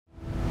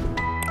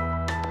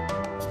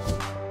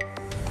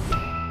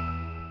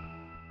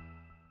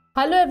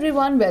Hello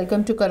everyone,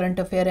 welcome to Current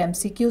Affairs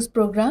MCQs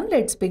program.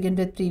 Let's begin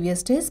with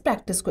previous day's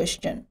practice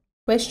question.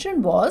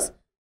 Question was,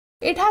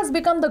 it has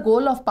become the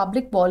goal of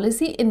public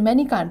policy in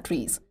many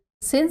countries.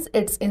 Since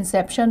its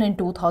inception in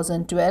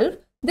 2012,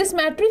 this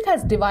metric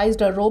has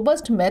devised a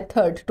robust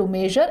method to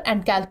measure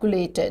and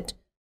calculate it.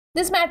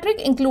 This metric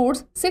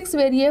includes 6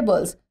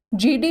 variables: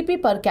 GDP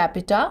per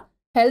capita,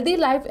 healthy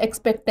life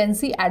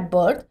expectancy at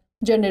birth,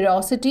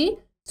 generosity,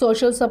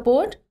 social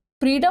support,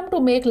 freedom to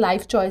make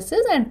life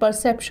choices, and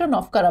perception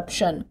of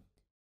corruption.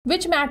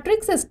 Which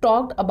matrix is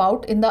talked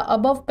about in the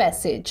above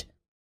passage?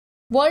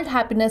 World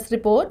Happiness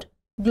Report,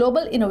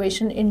 Global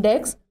Innovation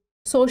Index,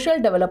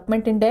 Social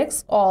Development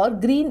Index, or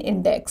Green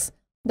Index?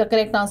 The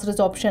correct answer is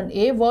option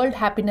A, World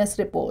Happiness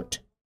Report.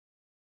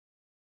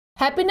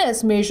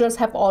 Happiness measures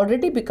have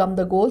already become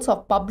the goals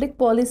of public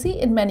policy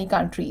in many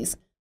countries.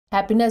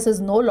 Happiness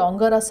is no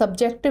longer a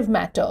subjective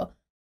matter.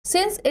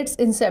 Since its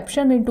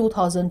inception in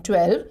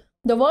 2012,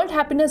 the World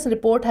Happiness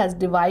Report has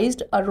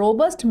devised a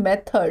robust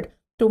method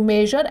to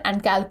measure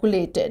and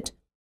calculate it.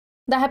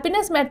 The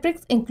happiness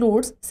matrix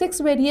includes 6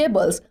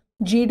 variables: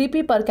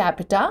 GDP per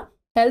capita,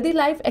 healthy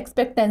life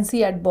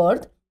expectancy at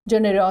birth,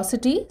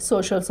 generosity,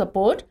 social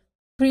support,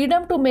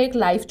 freedom to make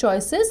life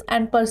choices,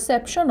 and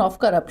perception of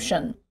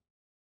corruption.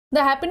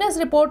 The Happiness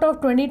Report of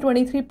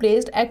 2023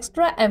 placed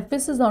extra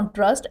emphasis on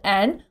trust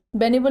and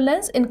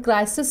benevolence in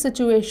crisis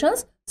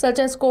situations such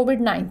as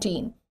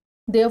COVID-19.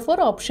 Therefore,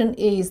 option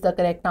A is the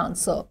correct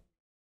answer.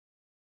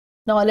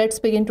 Now, let's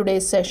begin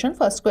today's session.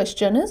 First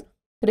question is,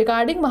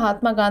 regarding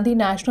Mahatma Gandhi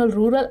National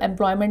Rural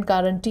Employment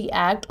Guarantee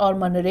Act or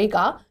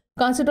MNREGA,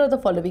 consider the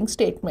following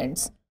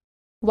statements.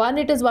 1.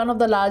 It is one of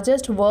the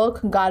largest work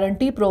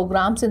guarantee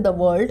programs in the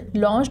world,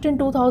 launched in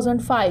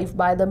 2005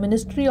 by the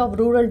Ministry of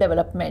Rural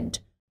Development.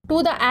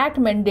 2. The Act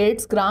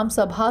mandates Gram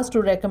Sabhas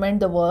to recommend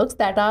the works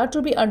that are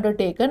to be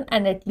undertaken,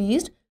 and at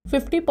least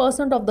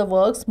 50% of the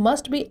works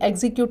must be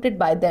executed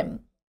by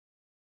them.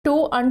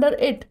 2. Under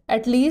it,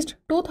 at least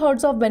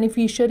 2/3 of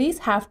beneficiaries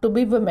have to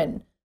be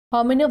women.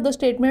 How many of the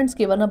statements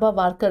given above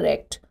are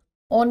correct?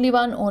 Only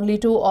 1, only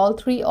 2, all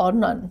 3, or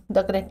none?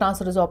 The correct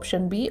answer is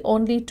option B,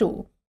 only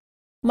 2.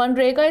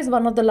 MNREGA is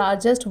one of the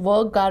largest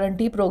work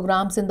guarantee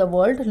programs in the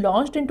world,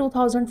 launched in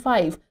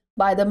 2005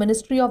 by the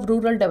Ministry of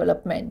Rural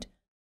Development.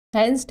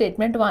 Hence,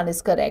 statement 1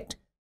 is correct.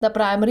 The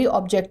primary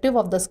objective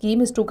of the scheme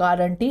is to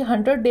guarantee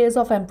 100 days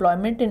of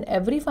employment in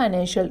every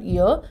financial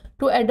year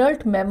to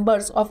adult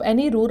members of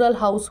any rural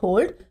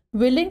household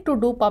willing to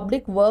do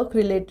public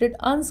work-related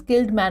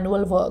unskilled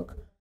manual work.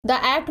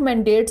 The Act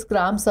mandates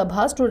Gram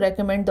Sabhas to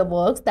recommend the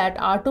works that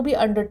are to be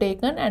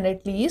undertaken, and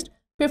at least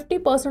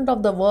 50%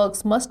 of the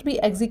works must be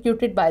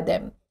executed by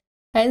them.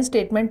 Hence,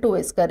 statement 2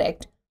 is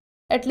correct.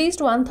 At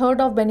least 1/3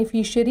 of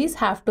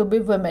beneficiaries have to be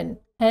women.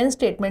 Hence,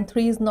 statement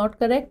 3 is not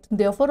correct.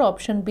 Therefore,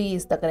 option B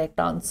is the correct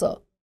answer.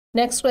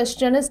 Next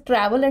question is,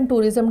 Travel and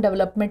Tourism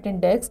Development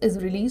Index is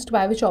released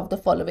by which of the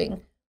following?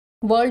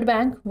 World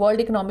Bank,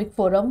 World Economic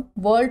Forum,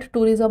 World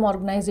Tourism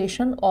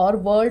Organization, or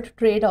World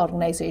Trade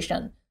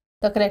Organization?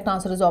 The correct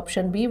answer is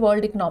option B,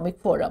 World Economic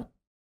Forum.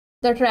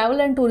 The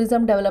Travel and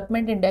Tourism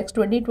Development Index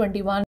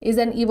 2021 is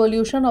an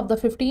evolution of the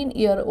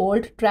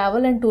 15-year-old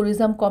Travel and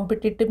Tourism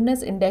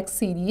Competitiveness Index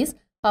series,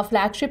 a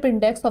flagship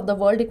index of the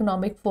World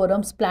Economic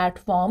Forum's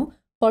platform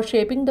for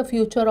shaping the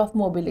future of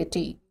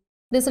mobility.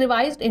 This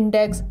revised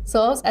index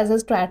serves as a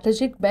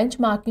strategic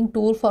benchmarking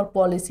tool for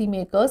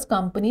policymakers,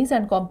 companies,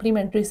 and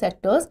complementary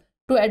sectors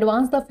to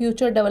advance the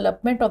future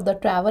development of the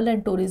travel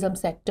and tourism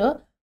sector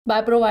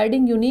by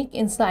providing unique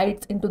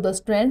insights into the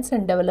strengths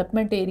and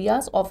development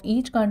areas of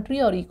each country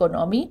or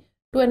economy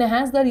to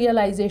enhance the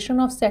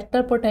realization of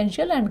sector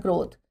potential and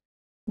growth.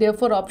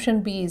 Therefore,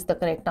 option B is the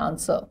correct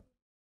answer.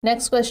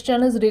 Next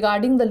question is,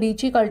 regarding the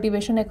lychee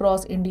cultivation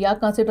across India,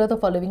 consider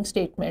the following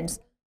statements.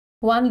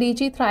 1.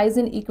 Lychee thrives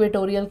in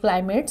equatorial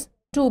climates.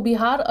 2.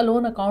 Bihar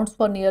alone accounts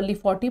for nearly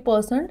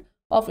 40%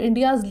 of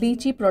India's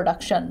lychee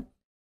production.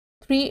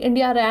 3.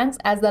 India ranks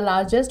as the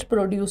largest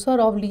producer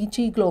of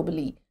lychee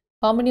globally.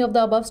 How many of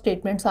the above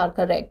statements are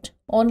correct?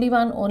 Only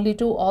 1, only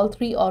 2, all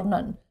 3, or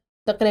none?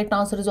 The correct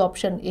answer is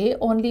option A,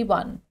 only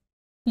 1.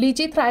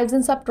 Lychee thrives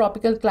in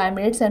subtropical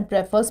climates and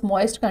prefers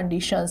moist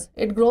conditions.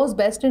 It grows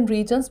best in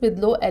regions with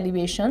low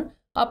elevation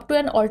up to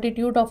an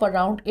altitude of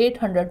around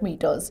 800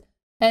 meters.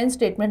 Hence,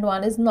 statement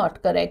 1 is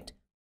not correct.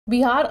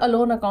 Bihar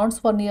alone accounts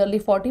for nearly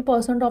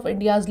 40% of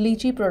India's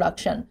lychee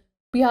production.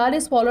 Bihar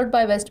is followed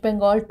by West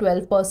Bengal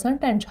 12%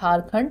 and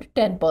Jharkhand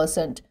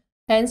 10%.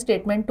 Hence,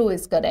 statement 2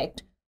 is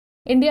correct.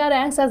 India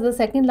ranks as the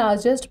second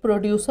largest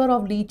producer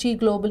of lychee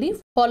globally,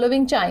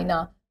 following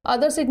China.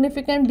 Other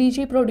significant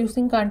lychee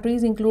producing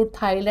countries include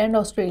Thailand,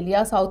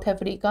 Australia, South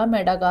Africa,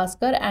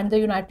 Madagascar, and the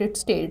United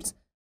States.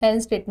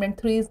 Hence, statement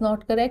 3 is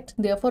not correct.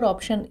 Therefore,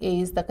 option A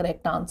is the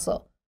correct answer.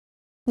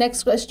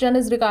 Next question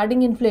is,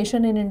 regarding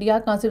inflation in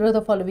India, consider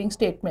the following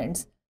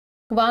statements.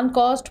 1.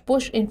 Cost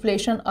push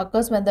inflation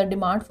occurs when the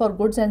demand for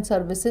goods and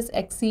services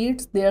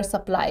exceeds their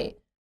supply.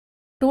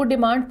 2.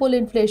 Demand pull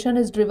inflation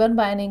is driven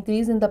by an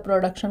increase in the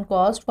production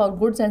cost for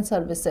goods and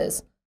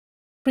services.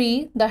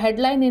 3. The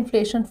headline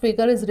inflation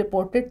figure is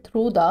reported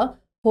through the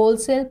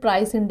wholesale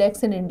price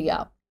index in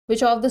India.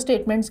 Which of the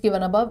statements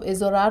given above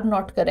is or are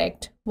not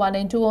correct? 1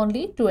 and 2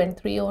 only, 2 and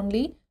 3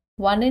 only,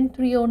 1 and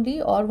 3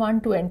 only, or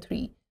 1, 2 and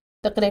 3?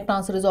 The correct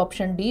answer is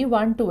option D,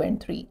 1, 2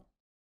 and 3.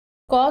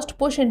 Cost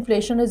push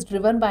inflation is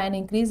driven by an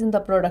increase in the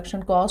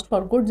production cost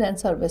for goods and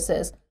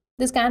services.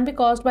 This can be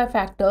caused by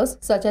factors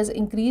such as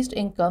increased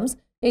incomes,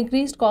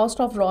 increased cost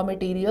of raw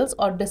materials,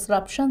 or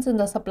disruptions in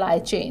the supply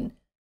chain.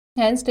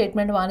 Hence,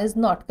 statement 1 is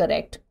not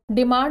correct.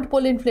 Demand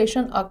pull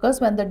inflation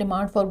occurs when the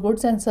demand for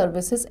goods and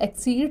services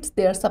exceeds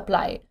their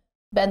supply.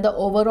 When the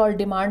overall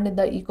demand in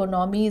the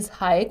economy is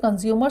high,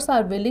 consumers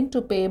are willing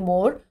to pay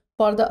more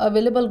for the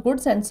available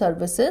goods and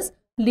services,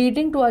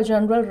 leading to a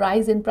general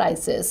rise in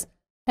prices.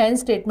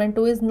 Hence, statement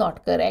 2 is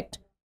not correct.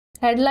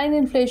 Headline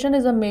inflation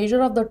is a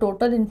measure of the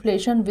total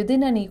inflation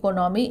within an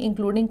economy,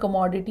 including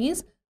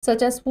commodities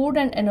such as food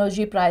and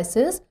energy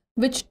prices,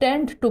 which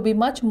tend to be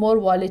much more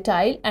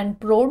volatile and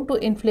prone to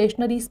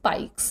inflationary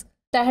spikes.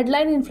 The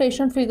headline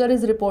inflation figure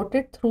is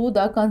reported through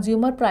the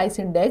Consumer Price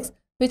Index,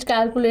 which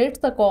calculates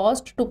the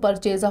cost to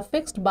purchase a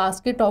fixed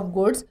basket of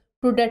goods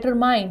to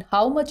determine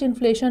how much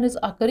inflation is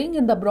occurring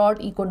in the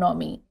broad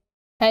economy.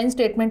 Hence,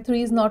 statement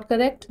 3 is not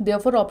correct.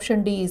 Therefore,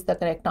 option D is the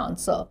correct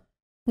answer.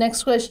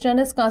 Next question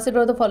is,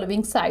 consider the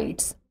following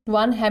sites.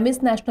 1.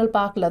 Hemis National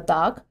Park,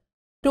 Ladakh.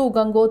 2.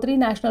 Gangotri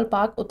National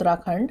Park,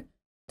 Uttarakhand.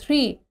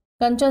 3.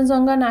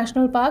 Kanchenjunga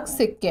National Park,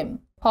 Sikkim.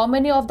 How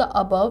many of the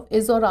above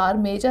is or are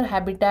major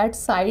habitat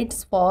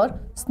sites for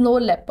snow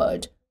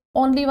leopard?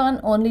 Only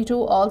 1, only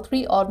 2, all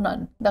 3, or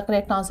none? The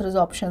correct answer is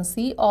option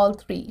C, all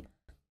 3.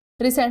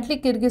 Recently,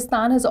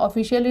 Kyrgyzstan has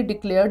officially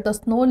declared the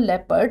snow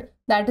leopard,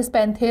 that is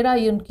Panthera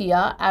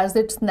junicia, as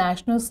its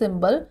national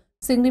symbol,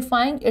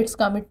 signifying its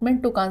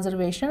commitment to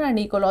conservation and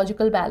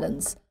ecological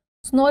balance.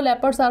 Snow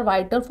leopards are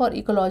vital for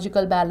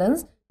ecological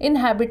balance,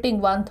 inhabiting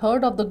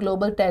 1/3 of the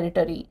global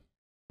territory.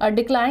 A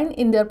decline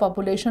in their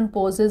population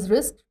poses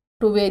risk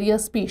to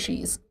various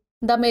species.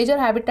 The major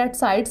habitat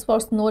sites for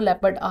snow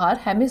leopard are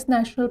Hemis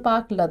National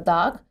Park,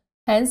 Ladakh,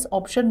 hence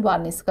option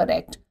 1 is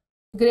correct.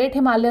 Great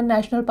Himalayan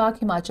National Park,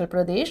 Himachal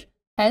Pradesh,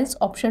 hence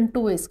option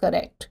 2 is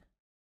correct.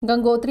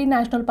 Gangotri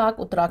National Park,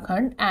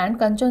 Uttarakhand, and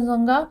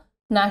Kanchenjunga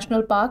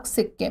National Park,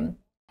 Sikkim,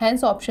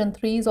 hence option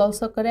 3 is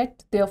also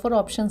correct. Therefore,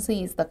 option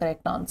C is the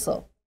correct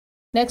answer.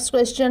 Next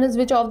question is,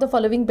 which of the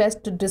following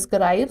best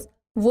describes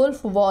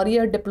wolf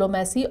warrior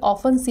diplomacy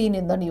often seen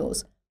in the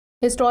news?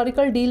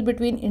 Historical deal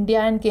between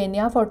India and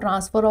Kenya for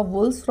transfer of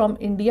wolves from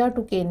India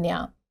to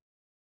Kenya.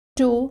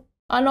 2.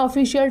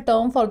 Unofficial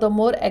term for the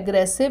more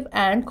aggressive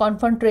and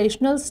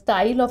confrontational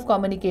style of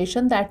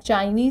communication that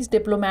Chinese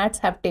diplomats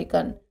have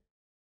taken.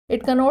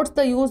 It connotes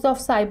the use of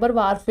cyber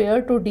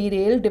warfare to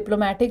derail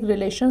diplomatic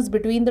relations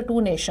between the two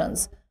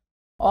nations,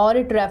 or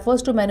it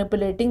refers to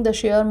manipulating the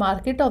share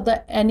market of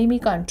the enemy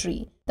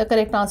country. The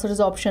correct answer is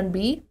option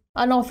B.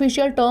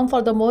 Unofficial term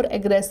for the more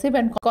aggressive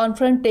and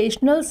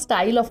confrontational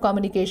style of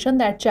communication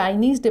that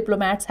Chinese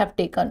diplomats have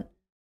taken.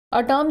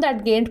 A term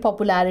that gained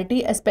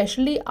popularity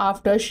especially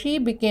after Xi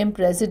became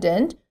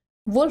president.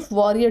 Wolf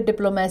warrior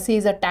diplomacy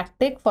is a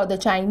tactic for the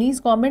Chinese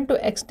government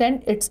to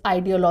extend its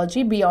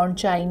ideology beyond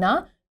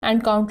China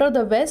and counter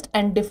the West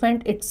and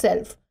defend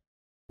itself.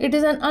 It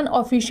is an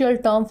unofficial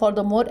term for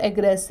the more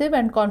aggressive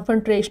and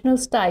confrontational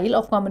style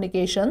of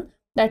communication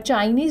that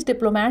Chinese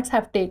diplomats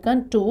have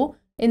taken to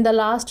in the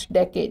last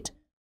decade.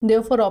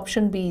 Therefore,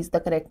 option B is the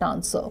correct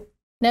answer.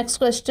 Next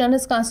question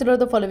is, consider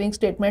the following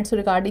statements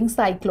regarding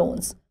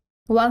cyclones.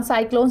 1.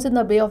 Cyclones in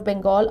the Bay of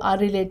Bengal are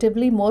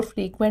relatively more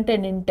frequent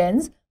and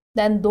intense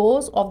than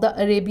those of the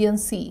Arabian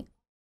Sea.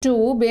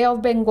 2. Bay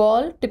of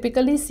Bengal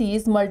typically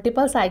sees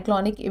multiple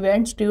cyclonic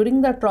events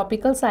during the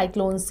tropical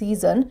cyclone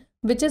season,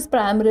 which is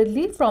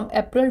primarily from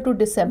April to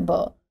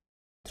December.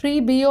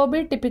 3.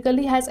 BOB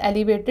typically has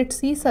elevated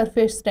sea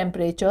surface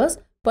temperatures,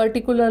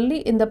 particularly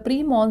in the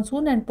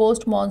pre-monsoon and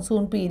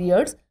post-monsoon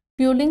periods,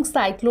 fueling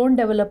cyclone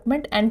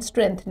development and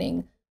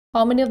strengthening.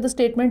 How many of the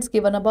statements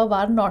given above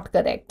are not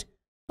correct?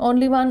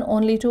 Only 1,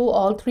 only 2,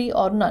 all 3,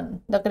 or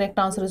none? The correct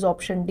answer is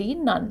option D,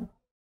 none.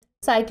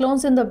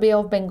 Cyclones in the Bay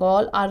of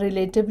Bengal are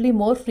relatively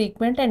more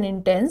frequent and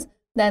intense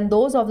than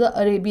those of the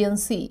Arabian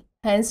Sea.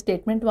 Hence,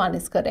 statement 1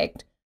 is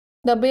correct.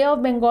 The Bay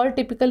of Bengal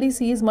typically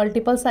sees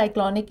multiple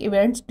cyclonic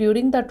events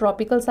during the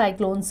tropical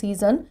cyclone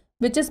season,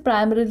 which is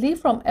primarily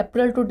from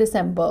April to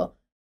December.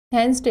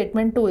 Hence,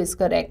 statement 2 is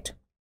correct.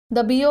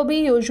 The BOB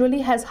usually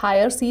has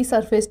higher sea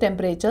surface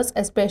temperatures,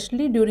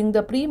 especially during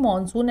the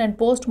pre-monsoon and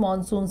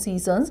post-monsoon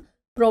seasons,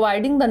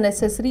 providing the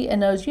necessary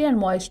energy and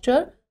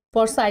moisture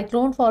for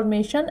cyclone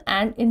formation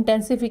and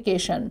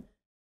intensification.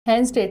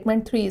 Hence,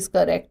 statement 3 is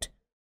correct.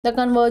 The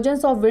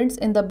convergence of winds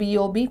in the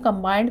BOB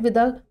combined with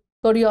the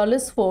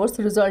Coriolis force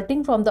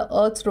resulting from the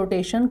Earth's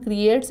rotation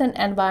creates an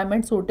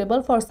environment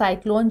suitable for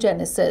cyclone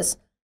genesis.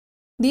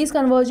 These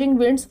converging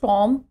winds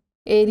form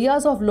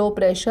areas of low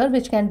pressure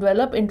which can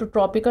develop into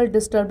tropical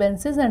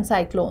disturbances and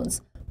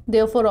cyclones.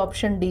 Therefore,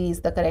 option D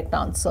is the correct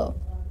answer.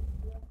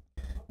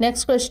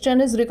 Next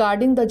question is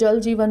regarding the Jal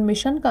Jeevan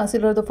mission.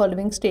 Consider the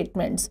following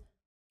statements.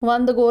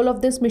 1. The goal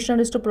of this mission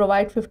is to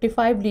provide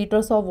 55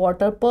 liters of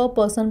water per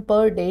person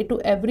per day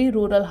to every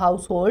rural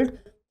household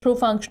through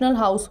functional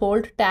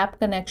household tap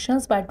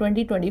connections by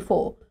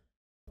 2024.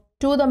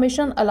 2. The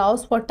mission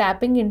allows for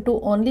tapping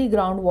into only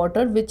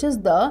groundwater, which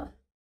is the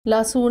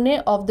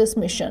lacunae of this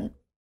mission.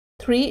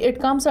 3. It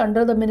comes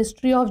under the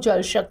Ministry of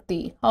Jal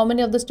Shakti. How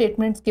many of the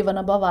statements given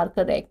above are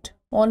correct?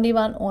 Only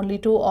 1, only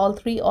 2, all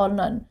 3, or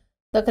none?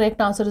 The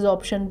correct answer is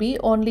option B,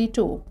 only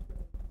 2.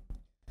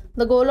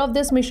 The goal of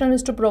this mission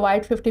is to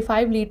provide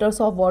 55 liters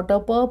of water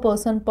per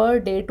person per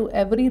day to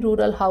every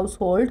rural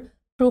household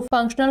through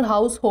functional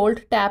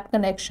household tap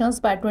connections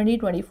by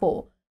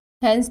 2024.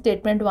 Hence,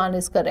 statement 1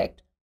 is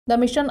correct. The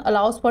mission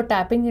allows for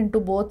tapping into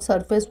both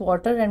surface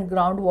water and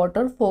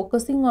groundwater,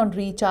 focusing on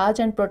recharge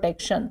and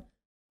protection.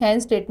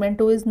 Hence, statement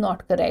 2 is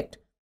not correct.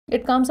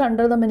 It comes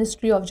under the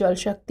Ministry of Jal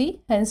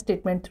Shakti. Hence,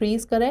 statement 3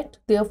 is correct.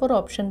 Therefore,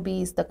 option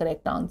B is the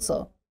correct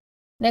answer.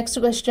 Next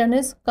question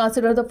is,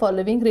 consider the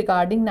following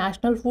regarding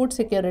National Food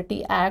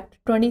Security Act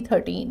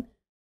 2013.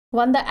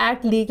 1. The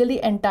Act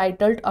legally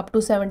entitled up to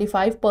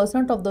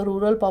 75% of the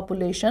rural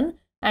population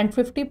and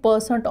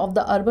 50% of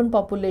the urban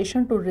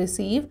population to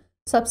receive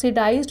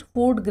subsidized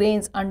food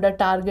grains under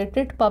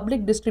targeted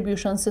public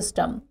distribution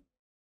system.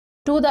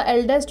 2. The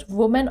eldest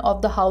woman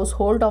of the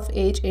household of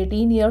age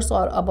 18 years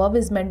or above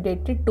is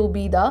mandated to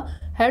be the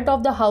head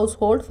of the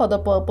household for the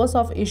purpose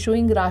of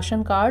issuing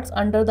ration cards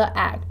under the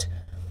Act.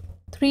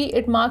 3.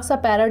 It marks a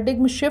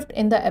paradigm shift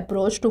in the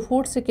approach to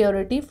food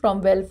security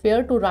from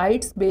welfare to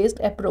rights-based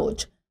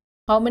approach.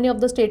 How many of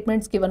the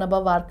statements given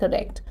above are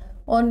correct?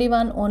 Only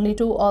 1, only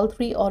 2, all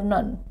 3, or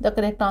none? The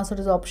correct answer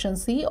is option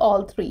C,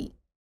 all 3.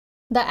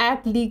 The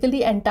Act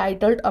legally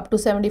entitled up to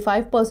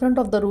 75%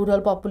 of the rural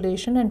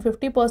population and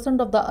 50%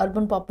 of the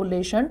urban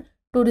population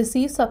to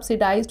receive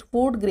subsidized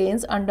food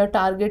grains under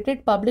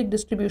targeted public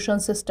distribution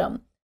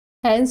system.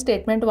 Hence,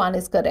 statement 1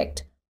 is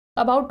correct.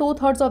 About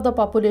 2/3 of the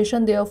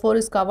population therefore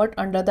is covered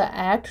under the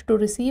Act to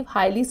receive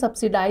highly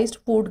subsidized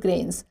food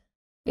grains.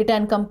 It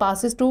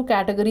encompasses 2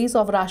 categories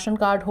of ration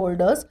card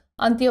holders,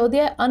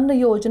 Antyodaya Anna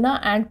Yojana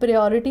and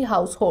priority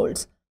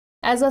households.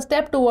 As a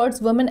step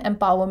towards women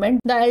empowerment,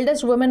 the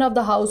eldest woman of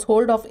the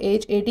household of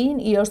age 18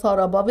 years or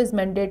above is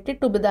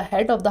mandated to be the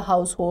head of the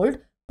household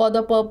for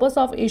the purpose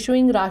of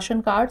issuing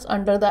ration cards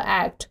under the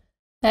Act.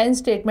 Hence,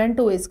 statement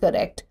 2 is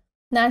correct.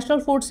 National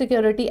Food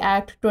Security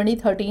Act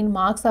 2013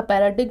 marks a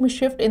paradigm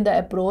shift in the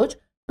approach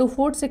to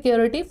food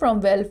security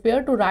from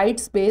welfare to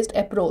rights-based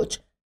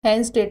approach.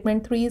 Hence,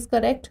 statement 3 is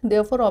correct.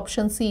 Therefore,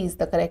 option C is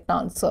the correct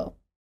answer.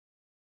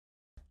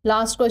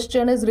 Last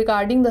question is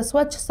regarding the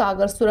Swachh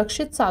Sagar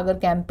Surakshit Sagar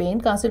campaign.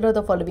 Consider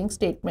the following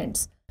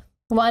statements.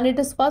 1. It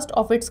is first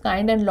of its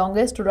kind and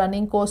longest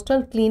running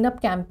coastal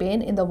cleanup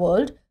campaign in the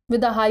world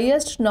with the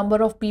highest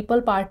number of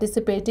people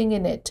participating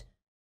in it.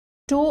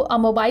 2. A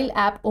mobile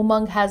app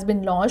Umang has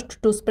been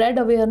launched to spread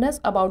awareness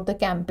about the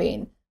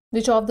campaign.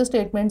 Which of the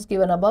statements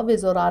given above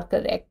is or are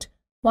correct?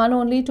 1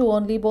 only, 2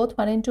 only, both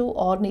 1 and 2,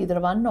 or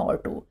neither 1 nor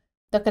 2?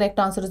 The correct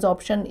answer is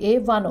option A,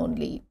 1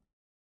 only.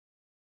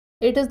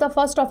 It is the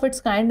first of its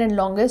kind and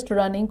longest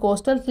running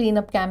coastal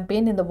cleanup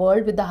campaign in the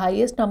world with the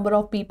highest number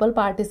of people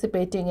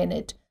participating in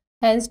it.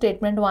 Hence,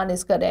 statement 1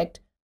 is correct.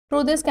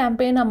 Through this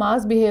campaign, a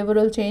mass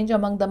behavioral change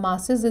among the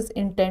masses is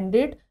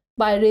intended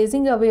by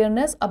raising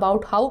awareness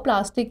about how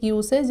plastic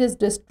usage is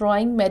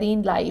destroying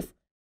marine life.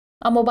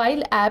 A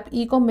mobile app,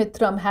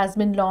 Ecomitram, has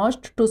been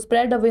launched to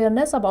spread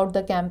awareness about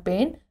the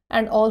campaign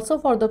and also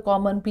for the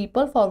common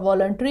people for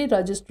voluntary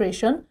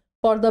registration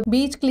for the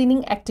beach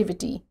cleaning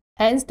activity.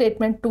 Hence,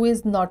 statement 2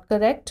 is not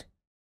correct.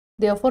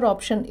 Therefore,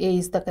 option A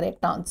is the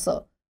correct answer.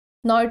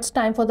 Now it's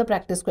time for the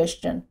practice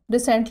question.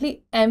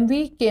 Recently,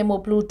 MV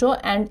Chemo Pluto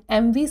and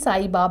MV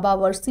Sai Baba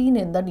were seen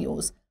in the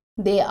news.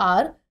 They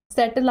are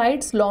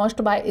satellites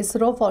launched by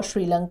ISRO for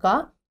Sri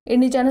Lanka,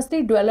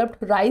 indigenously developed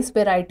rice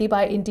variety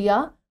by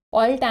India,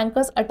 oil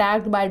tankers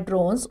attacked by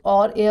drones,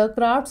 or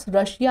aircrafts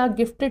Russia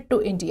gifted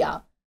to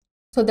India.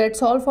 So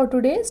that's all for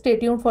today. Stay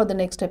tuned for the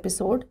next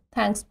episode.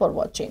 Thanks for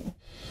watching.